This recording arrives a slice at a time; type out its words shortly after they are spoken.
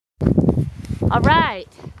All right.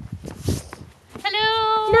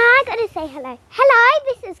 Hello. No, I gotta say hello.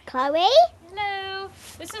 Hello, this is Chloe. Hello.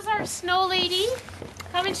 This is our snow lady.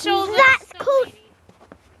 Come and show the That's snow called- lady.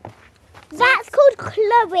 That's called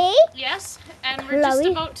Chloe. Yes, and we're just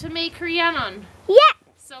Chloe. about to make Rhiannon. Yeah,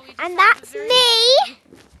 So we just and have that's the very me. beginning.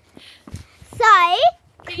 So,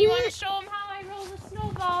 Okay, you want to show them how I roll the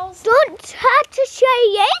snowballs? want her to show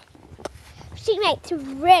you. She makes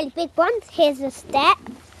really big ones. Here's a step.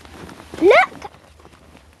 Look,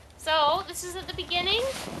 So this is at the beginning.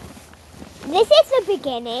 this is the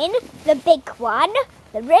beginning, the big one,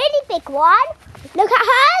 the really big one. Look at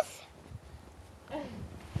hers.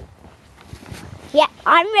 Yeah,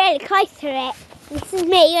 I'm really close to it. This is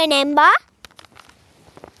me and Ember.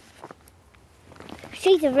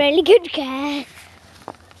 She's a really good girl.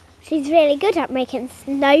 She's really good at making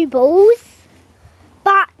snowballs.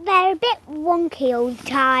 But they're a bit wonky all the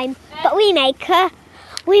time. But we make a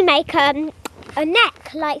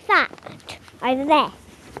neck like that over there.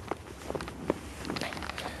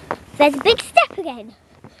 There's a big step again.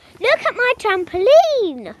 Look at my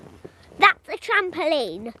trampoline. That's a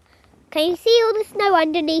trampoline. Can you see all the snow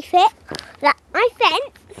underneath it? That's my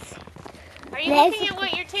fence. Are you looking at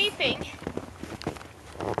what you're taping?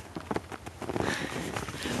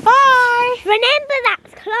 Bye. Remember,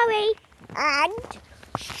 that's Chloe. And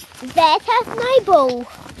there's her snowball.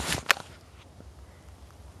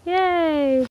 Yay.